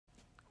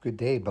Good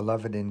day,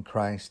 beloved in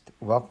Christ.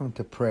 Welcome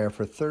to prayer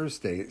for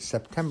Thursday,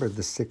 September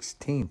the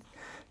 16th.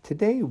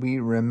 Today we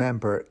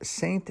remember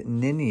Saint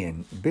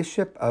Ninian,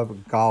 Bishop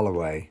of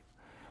Galloway.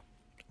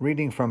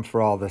 Reading from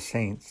For All the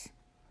Saints.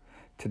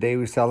 Today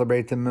we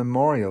celebrate the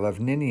memorial of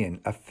Ninian,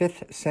 a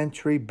 5th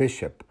century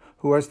bishop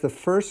who was the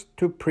first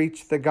to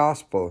preach the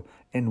gospel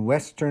in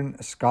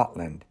western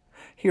Scotland.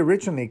 He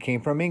originally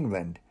came from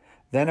England,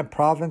 then a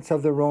province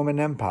of the Roman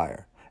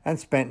Empire, and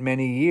spent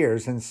many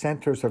years in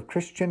centers of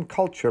Christian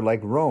culture like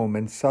Rome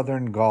and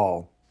southern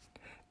Gaul.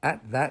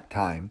 At that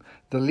time,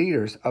 the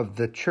leaders of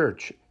the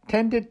church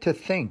tended to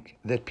think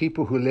that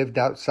people who lived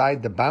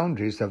outside the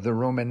boundaries of the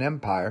Roman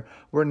Empire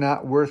were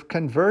not worth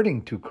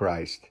converting to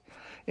Christ.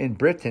 In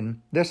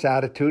Britain, this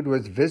attitude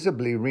was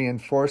visibly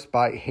reinforced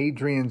by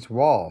Hadrian's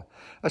Wall,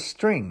 a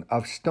string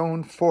of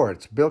stone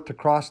forts built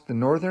across the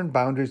northern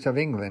boundaries of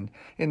England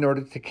in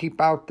order to keep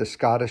out the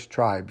Scottish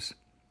tribes.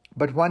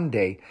 But one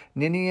day,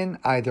 Ninian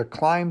either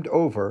climbed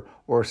over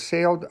or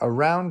sailed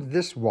around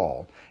this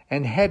wall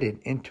and headed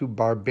into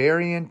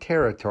barbarian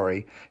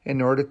territory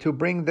in order to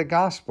bring the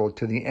gospel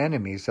to the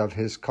enemies of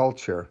his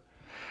culture.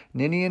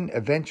 Ninian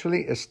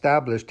eventually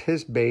established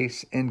his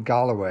base in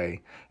Galloway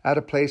at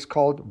a place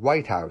called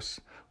Whitehouse,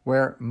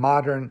 where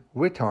modern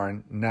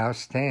Whithorn now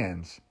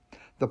stands.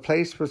 The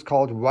place was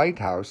called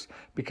Whitehouse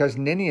because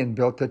Ninian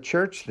built a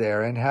church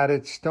there and had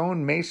its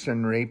stone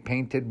masonry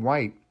painted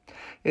white.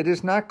 It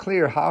is not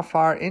clear how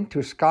far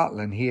into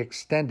Scotland he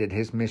extended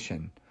his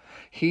mission.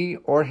 He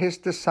or his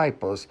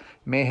disciples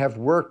may have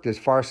worked as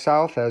far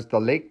south as the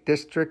Lake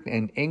District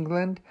in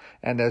England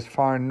and as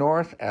far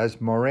north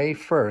as Moray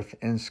Firth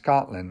in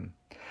Scotland.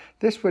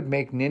 This would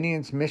make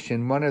Ninian's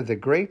mission one of the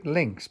great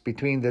links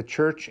between the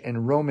church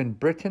in Roman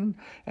Britain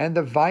and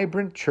the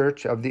vibrant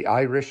church of the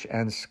Irish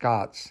and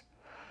Scots.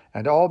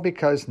 And all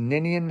because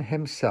Ninian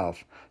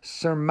himself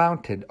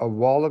surmounted a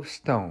wall of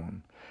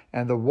stone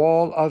and the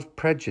wall of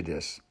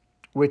prejudice,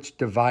 which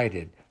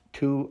divided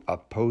two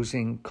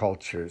opposing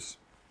cultures.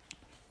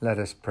 Let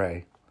us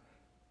pray.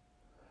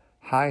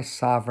 High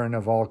Sovereign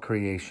of all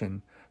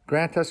creation,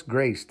 grant us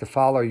grace to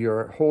follow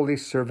your holy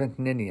servant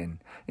Ninian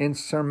in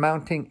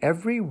surmounting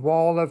every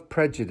wall of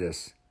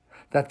prejudice,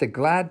 that the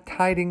glad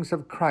tidings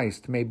of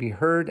Christ may be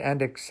heard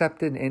and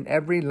accepted in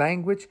every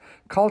language,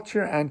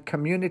 culture, and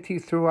community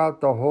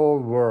throughout the whole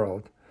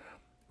world.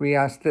 We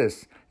ask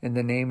this in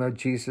the name of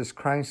Jesus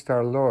Christ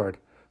our Lord,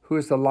 who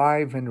is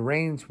alive and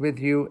reigns with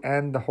you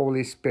and the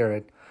Holy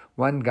Spirit,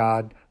 one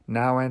God,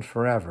 now and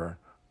forever.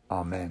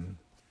 Amen.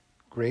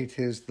 Great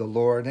is the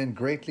Lord, and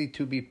greatly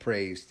to be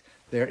praised.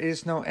 There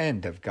is no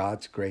end of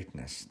God's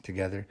greatness.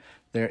 Together,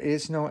 there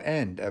is no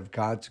end of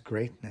God's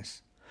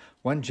greatness.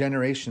 One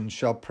generation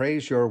shall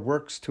praise your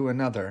works to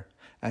another,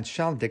 and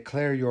shall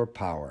declare your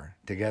power.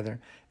 Together,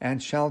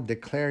 and shall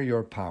declare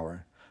your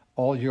power.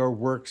 All your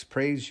works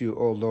praise you,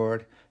 O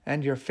Lord,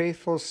 and your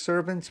faithful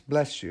servants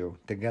bless you.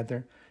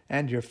 Together,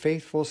 and your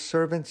faithful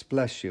servants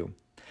bless you.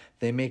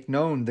 They make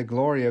known the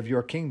glory of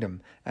your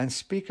kingdom, and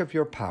speak of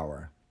your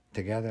power.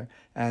 Together,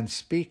 and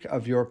speak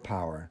of your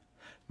power.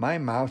 My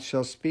mouth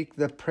shall speak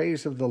the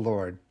praise of the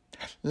Lord.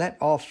 Let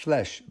all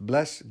flesh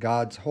bless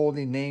God's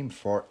holy name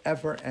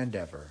forever and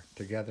ever.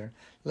 Together,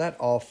 let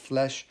all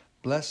flesh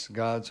bless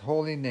God's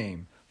holy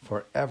name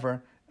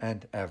forever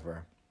and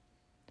ever.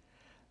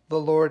 The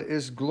Lord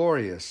is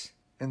glorious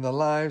in the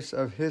lives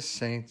of his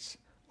saints.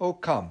 O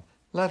come,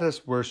 let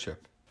us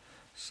worship.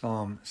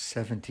 Psalm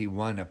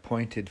 71,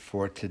 appointed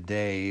for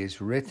today, is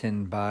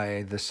written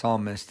by the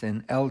psalmist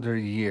in elder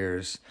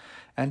years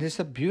and is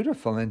a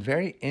beautiful and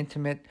very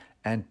intimate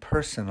and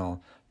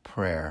personal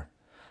prayer.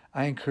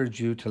 I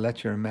encourage you to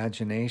let your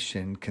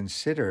imagination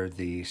consider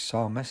the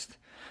psalmist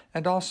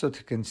and also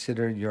to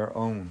consider your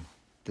own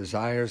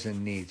desires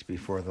and needs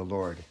before the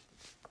Lord.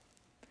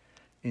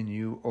 In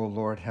you, O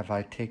Lord, have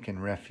I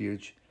taken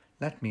refuge.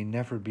 Let me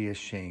never be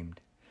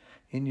ashamed.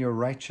 In your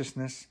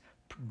righteousness,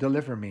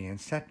 deliver me and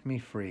set me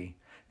free.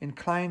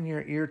 Incline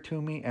your ear to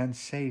me and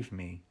save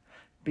me.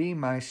 Be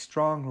my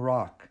strong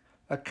rock,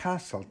 a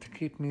castle to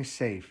keep me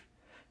safe.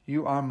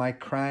 You are my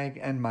crag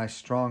and my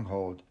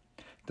stronghold.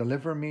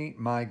 Deliver me,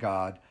 my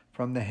God,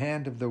 from the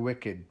hand of the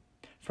wicked,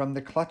 from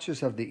the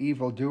clutches of the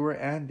evildoer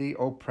and the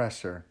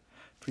oppressor.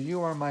 For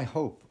you are my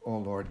hope, O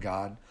Lord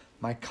God,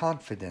 my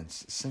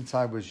confidence since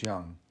I was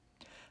young.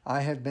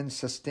 I have been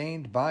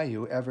sustained by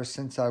you ever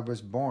since I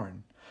was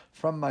born.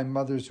 From my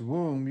mother's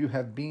womb you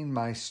have been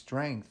my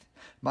strength.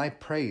 My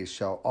praise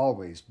shall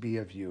always be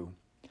of you.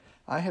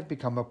 I have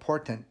become a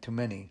portent to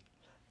many,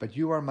 but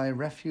you are my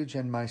refuge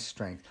and my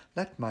strength.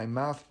 Let my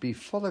mouth be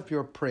full of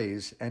your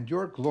praise and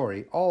your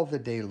glory all the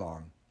day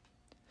long.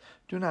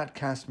 Do not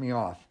cast me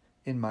off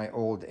in my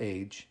old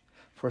age.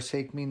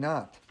 Forsake me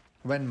not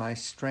when my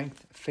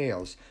strength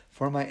fails,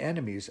 for my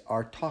enemies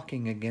are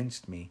talking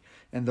against me,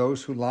 and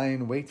those who lie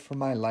in wait for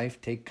my life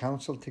take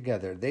counsel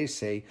together. They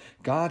say,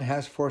 God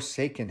has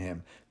forsaken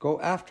him. Go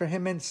after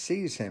him and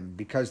seize him,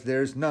 because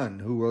there is none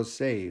who will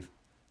save.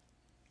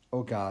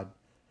 O God,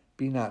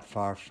 be not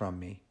far from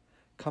me.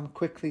 Come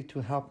quickly to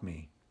help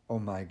me, O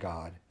my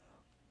God.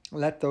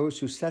 Let those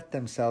who set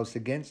themselves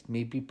against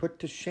me be put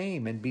to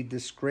shame and be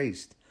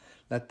disgraced.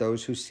 Let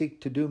those who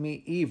seek to do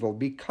me evil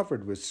be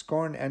covered with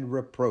scorn and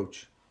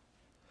reproach.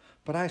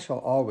 But I shall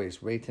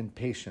always wait in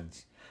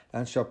patience,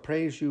 and shall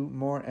praise you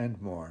more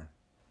and more.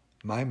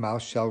 My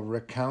mouth shall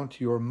recount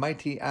your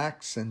mighty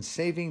acts and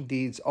saving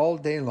deeds all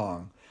day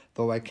long,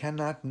 though I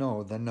cannot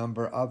know the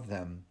number of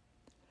them.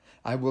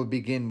 I will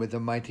begin with the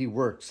mighty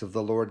works of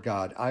the Lord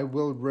God. I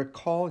will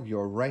recall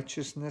your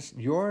righteousness,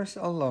 yours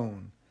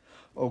alone.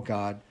 O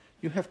God,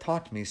 you have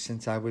taught me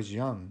since I was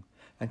young,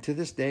 and to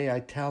this day I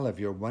tell of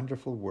your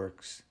wonderful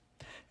works.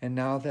 And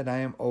now that I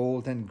am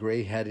old and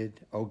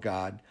gray-headed, O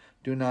God,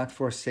 do not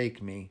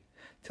forsake me,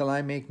 till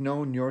I make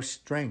known your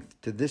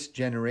strength to this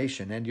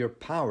generation and your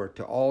power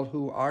to all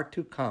who are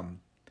to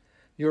come.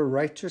 Your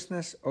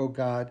righteousness, O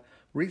God,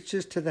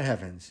 reaches to the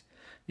heavens.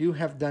 You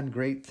have done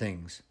great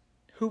things.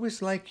 Who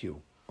is like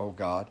you, O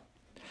God?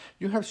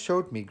 You have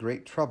showed me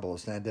great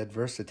troubles and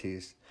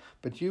adversities,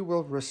 but you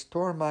will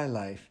restore my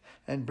life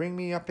and bring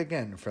me up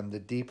again from the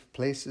deep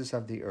places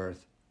of the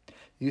earth.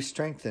 You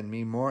strengthen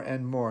me more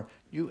and more.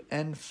 You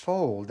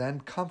enfold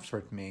and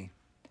comfort me.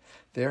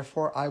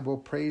 Therefore I will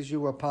praise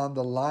you upon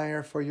the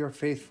lyre for your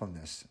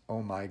faithfulness,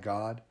 O my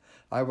God.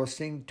 I will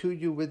sing to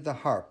you with the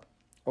harp,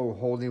 O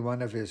Holy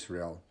One of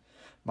Israel.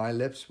 My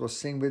lips will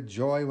sing with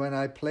joy when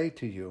I play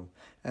to you,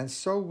 and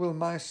so will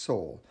my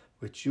soul,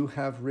 which you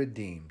have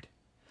redeemed.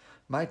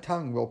 My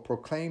tongue will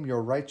proclaim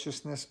your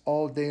righteousness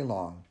all day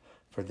long,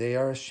 for they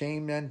are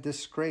ashamed and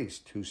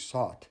disgraced who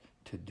sought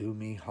to do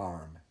me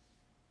harm.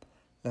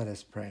 Let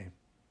us pray.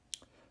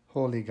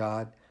 Holy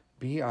God,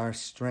 be our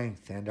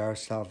strength and our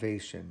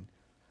salvation,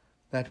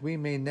 that we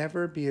may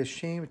never be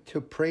ashamed to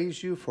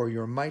praise you for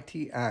your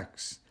mighty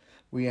acts.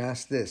 We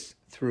ask this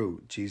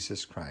through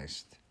Jesus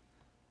Christ.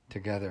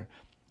 Together,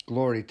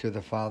 glory to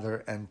the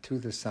Father, and to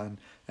the Son,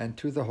 and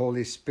to the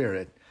Holy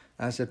Spirit,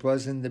 as it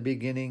was in the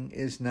beginning,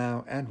 is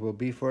now, and will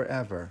be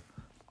forever.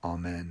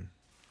 Amen.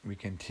 We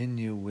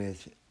continue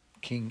with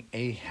King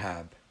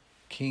Ahab,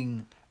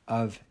 king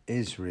of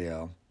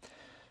Israel.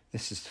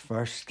 This is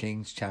 1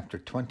 Kings chapter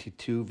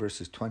 22,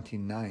 verses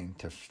 29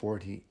 to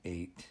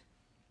 48.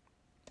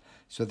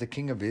 So the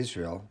king of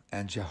Israel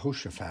and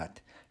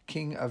Jehoshaphat,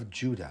 king of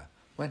Judah,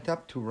 went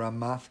up to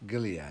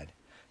Ramoth-Gilead.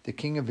 The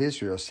king of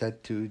Israel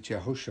said to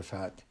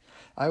Jehoshaphat,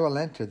 I will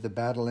enter the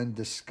battle in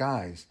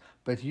disguise,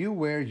 but you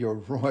wear your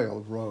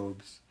royal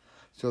robes.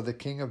 So the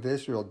king of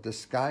Israel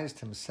disguised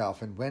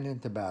himself and went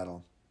into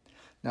battle.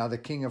 Now the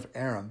king of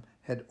Aram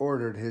had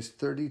ordered his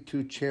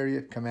 32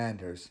 chariot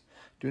commanders,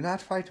 do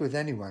not fight with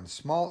anyone,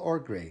 small or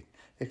great,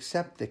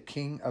 except the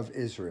king of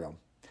Israel.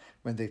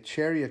 When the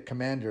chariot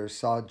commanders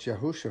saw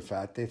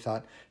Jehoshaphat, they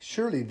thought,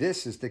 surely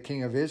this is the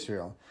king of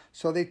Israel.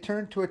 So they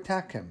turned to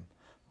attack him.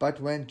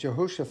 But when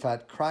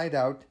Jehoshaphat cried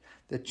out,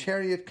 the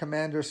chariot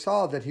commander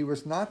saw that he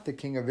was not the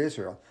king of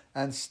Israel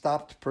and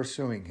stopped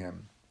pursuing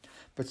him.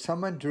 But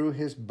someone drew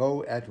his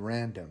bow at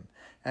random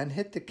and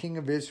hit the king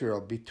of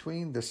Israel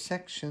between the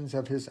sections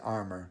of his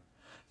armor.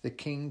 The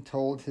king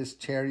told his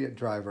chariot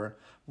driver,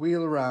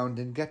 wheel around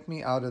and get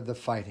me out of the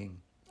fighting.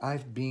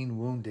 I've been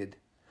wounded.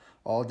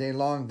 All day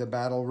long the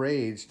battle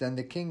raged, and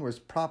the king was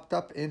propped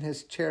up in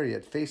his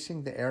chariot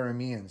facing the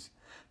Arameans.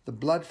 The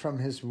blood from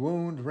his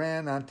wound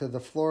ran onto the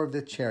floor of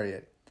the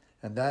chariot,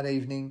 and that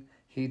evening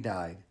he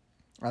died.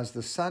 As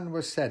the sun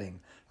was setting,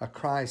 a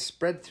cry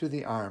spread through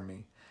the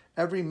army,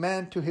 every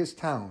man to his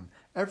town,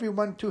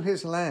 everyone to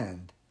his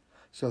land.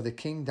 So the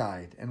king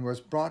died and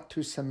was brought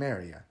to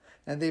Samaria,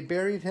 and they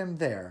buried him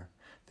there.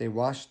 They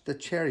washed the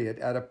chariot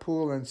at a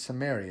pool in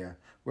Samaria,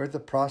 where the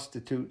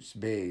prostitutes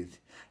bathed,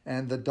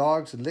 and the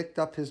dogs licked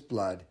up his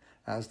blood,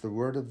 as the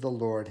word of the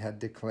Lord had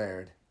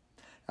declared.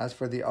 As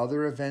for the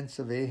other events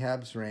of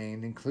Ahab's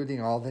reign,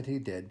 including all that he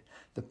did,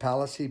 the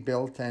palace he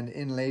built and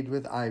inlaid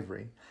with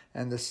ivory,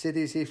 and the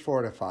cities he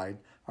fortified,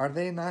 are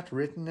they not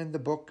written in the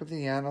book of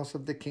the annals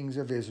of the kings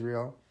of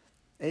Israel?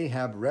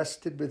 Ahab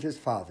rested with his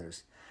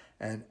fathers,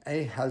 and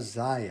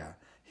Ahaziah,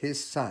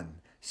 his son,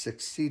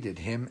 succeeded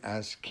him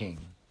as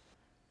king.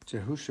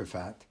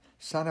 Jehoshaphat,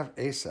 son of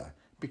Asa,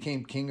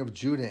 became king of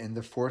Judah in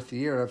the 4th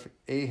year of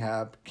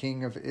Ahab,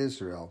 king of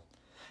Israel.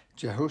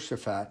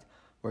 Jehoshaphat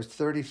was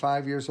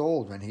 35 years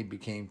old when he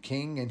became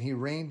king, and he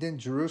reigned in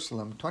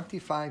Jerusalem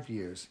 25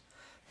 years.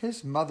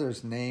 His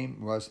mother's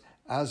name was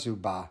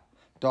Azubah,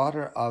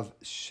 daughter of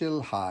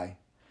Shilhi.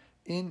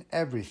 In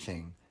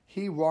everything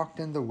he walked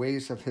in the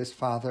ways of his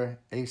father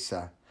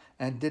Asa,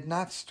 and did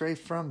not stray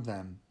from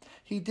them.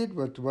 He did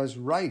what was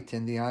right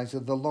in the eyes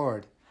of the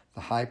Lord.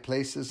 The high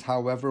places,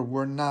 however,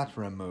 were not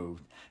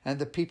removed, and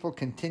the people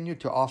continued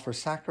to offer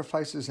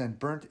sacrifices and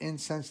burnt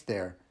incense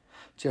there.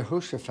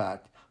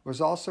 Jehoshaphat was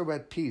also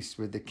at peace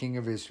with the king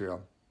of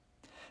Israel.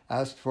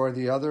 As for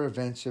the other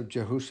events of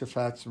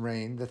Jehoshaphat's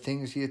reign, the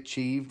things he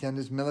achieved and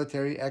his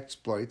military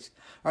exploits,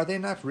 are they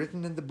not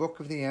written in the book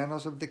of the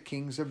annals of the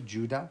kings of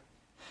Judah?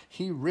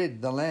 He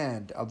rid the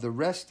land of the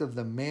rest of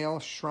the male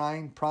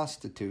shrine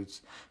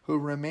prostitutes who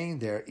remained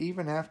there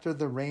even after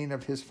the reign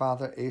of his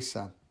father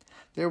Asa.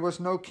 There was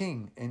no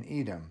king in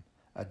Edom.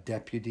 A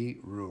deputy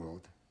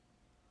ruled.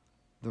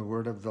 The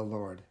word of the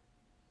Lord.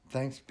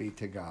 Thanks be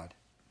to God.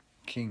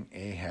 King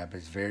Ahab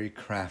is very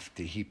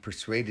crafty. He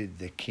persuaded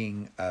the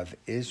king of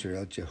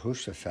Israel,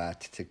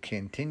 Jehoshaphat, to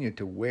continue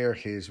to wear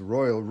his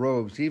royal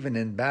robes even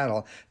in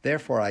battle,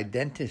 therefore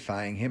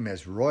identifying him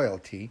as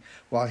royalty,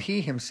 while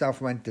he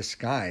himself went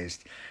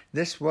disguised.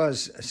 This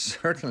was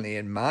certainly,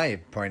 in my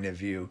point of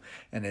view,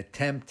 an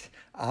attempt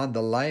on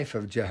the life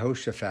of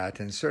Jehoshaphat,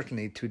 and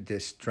certainly to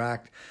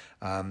distract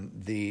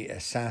the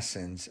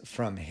assassins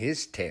from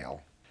his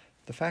tale.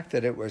 The fact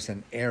that it was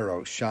an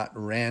arrow shot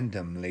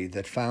randomly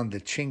that found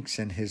the chinks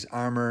in his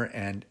armor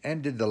and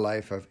ended the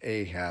life of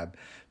Ahab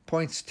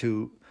points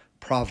to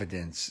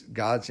providence,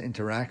 God's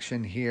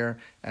interaction here,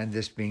 and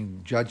this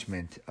being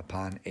judgment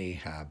upon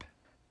Ahab.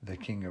 The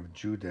king of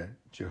Judah,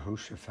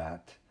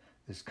 Jehoshaphat,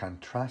 is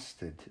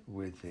contrasted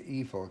with the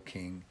evil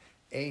king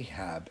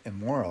Ahab,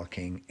 immoral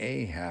king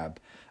Ahab,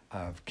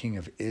 king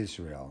of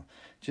Israel.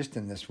 Just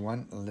in this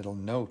one little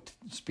note,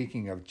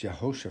 speaking of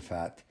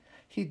Jehoshaphat,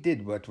 he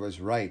did what was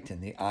right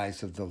in the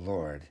eyes of the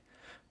Lord,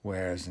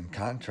 whereas in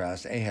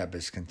contrast, Ahab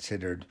is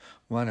considered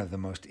one of the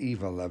most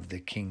evil of the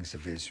kings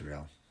of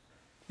Israel.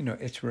 You know,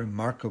 it's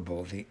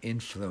remarkable the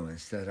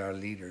influence that our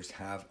leaders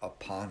have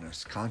upon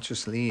us,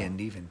 consciously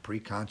and even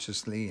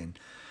preconsciously, and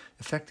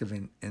effective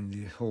in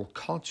the whole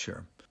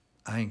culture.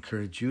 I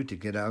encourage you to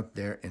get out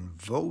there and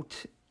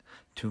vote,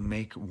 to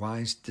make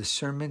wise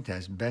discernment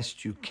as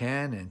best you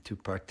can, and to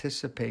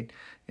participate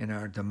in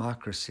our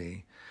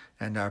democracy.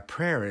 And our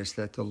prayer is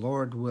that the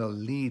Lord will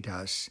lead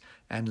us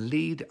and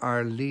lead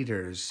our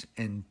leaders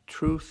in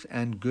truth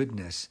and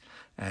goodness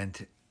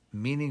and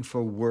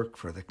meaningful work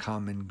for the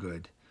common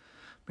good.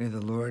 May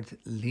the Lord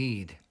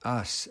lead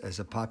us as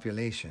a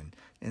population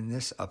in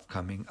this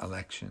upcoming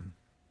election.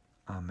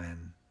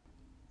 Amen.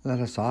 Let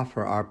us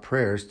offer our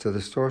prayers to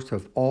the source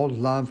of all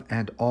love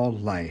and all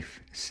life,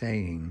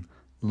 saying,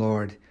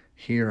 Lord,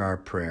 hear our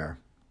prayer.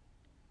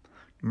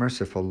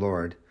 Merciful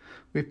Lord,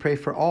 we pray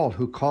for all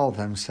who call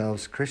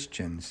themselves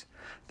Christians,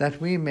 that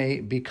we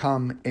may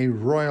become a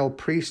royal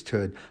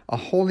priesthood, a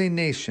holy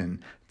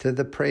nation, to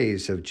the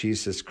praise of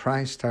Jesus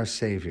Christ our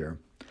Savior.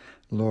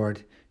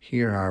 Lord,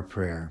 hear our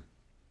prayer.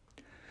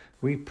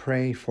 We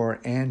pray for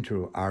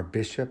Andrew, our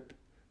bishop,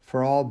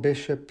 for all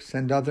bishops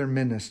and other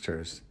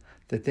ministers,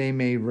 that they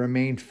may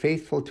remain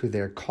faithful to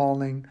their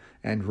calling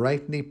and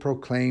rightly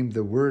proclaim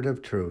the word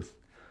of truth.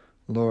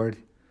 Lord,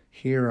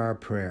 hear our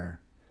prayer.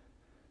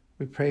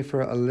 We pray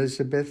for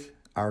Elizabeth,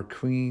 our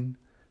Queen,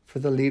 for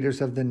the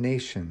leaders of the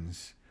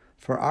nations,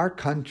 for our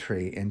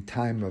country in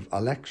time of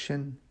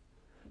election,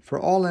 for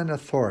all in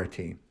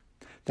authority,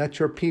 that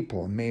your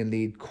people may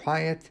lead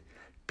quiet,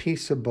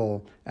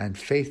 peaceable, and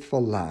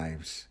faithful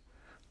lives.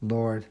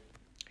 Lord,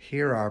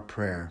 hear our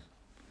prayer.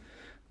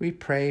 We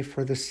pray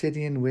for the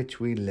city in which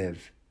we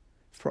live,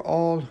 for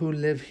all who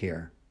live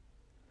here,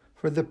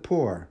 for the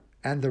poor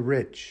and the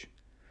rich,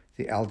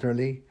 the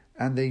elderly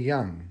and the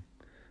young,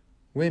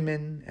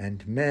 women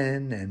and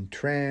men and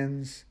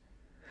trans,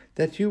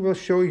 that you will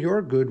show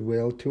your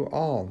goodwill to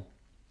all.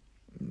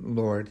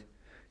 Lord,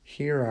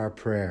 hear our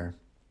prayer.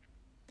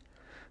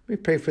 We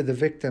pray for the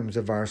victims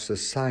of our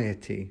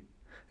society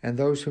and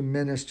those who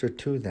minister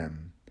to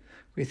them.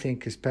 We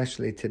think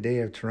especially today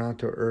of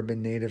Toronto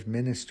Urban Native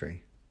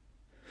Ministry,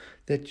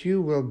 that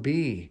you will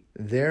be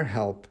their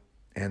help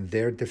and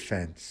their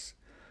defense.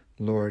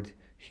 Lord,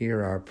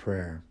 hear our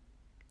prayer.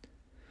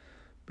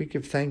 We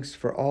give thanks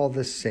for all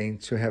the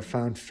saints who have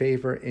found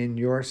favor in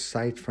your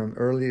sight from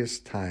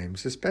earliest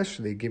times,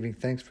 especially giving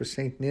thanks for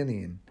Saint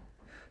Ninian,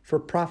 for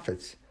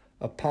prophets,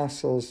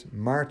 apostles,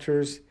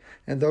 martyrs,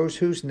 and those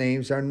whose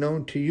names are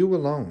known to you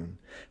alone.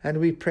 And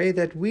we pray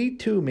that we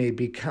too may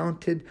be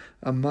counted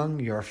among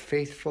your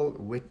faithful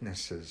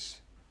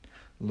witnesses.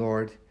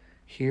 Lord,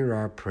 hear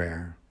our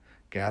prayer.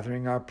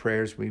 Gathering our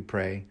prayers, we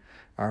pray,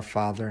 Our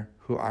Father,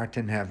 who art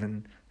in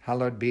heaven,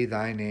 hallowed be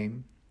thy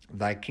name.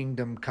 Thy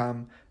kingdom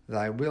come,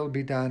 thy will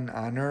be done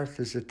on earth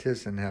as it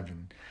is in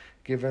heaven.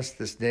 Give us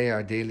this day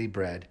our daily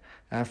bread,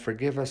 and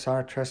forgive us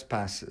our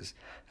trespasses,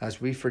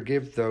 as we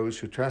forgive those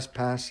who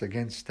trespass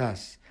against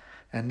us.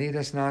 And lead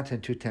us not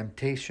into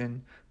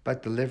temptation,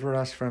 but deliver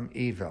us from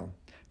evil.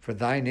 For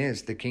thine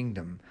is the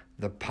kingdom,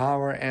 the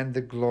power, and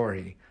the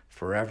glory,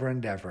 forever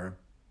and ever.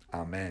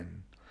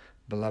 Amen.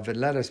 Beloved,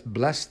 let us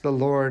bless the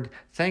Lord.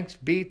 Thanks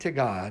be to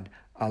God.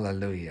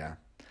 Alleluia.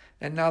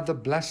 And now the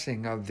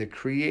blessing of the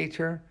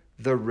Creator,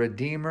 the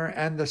Redeemer,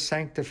 and the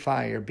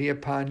Sanctifier be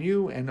upon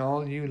you and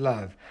all you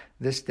love,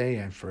 this day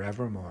and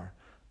forevermore.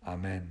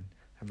 Amen.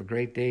 Have a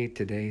great day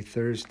today,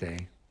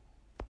 Thursday.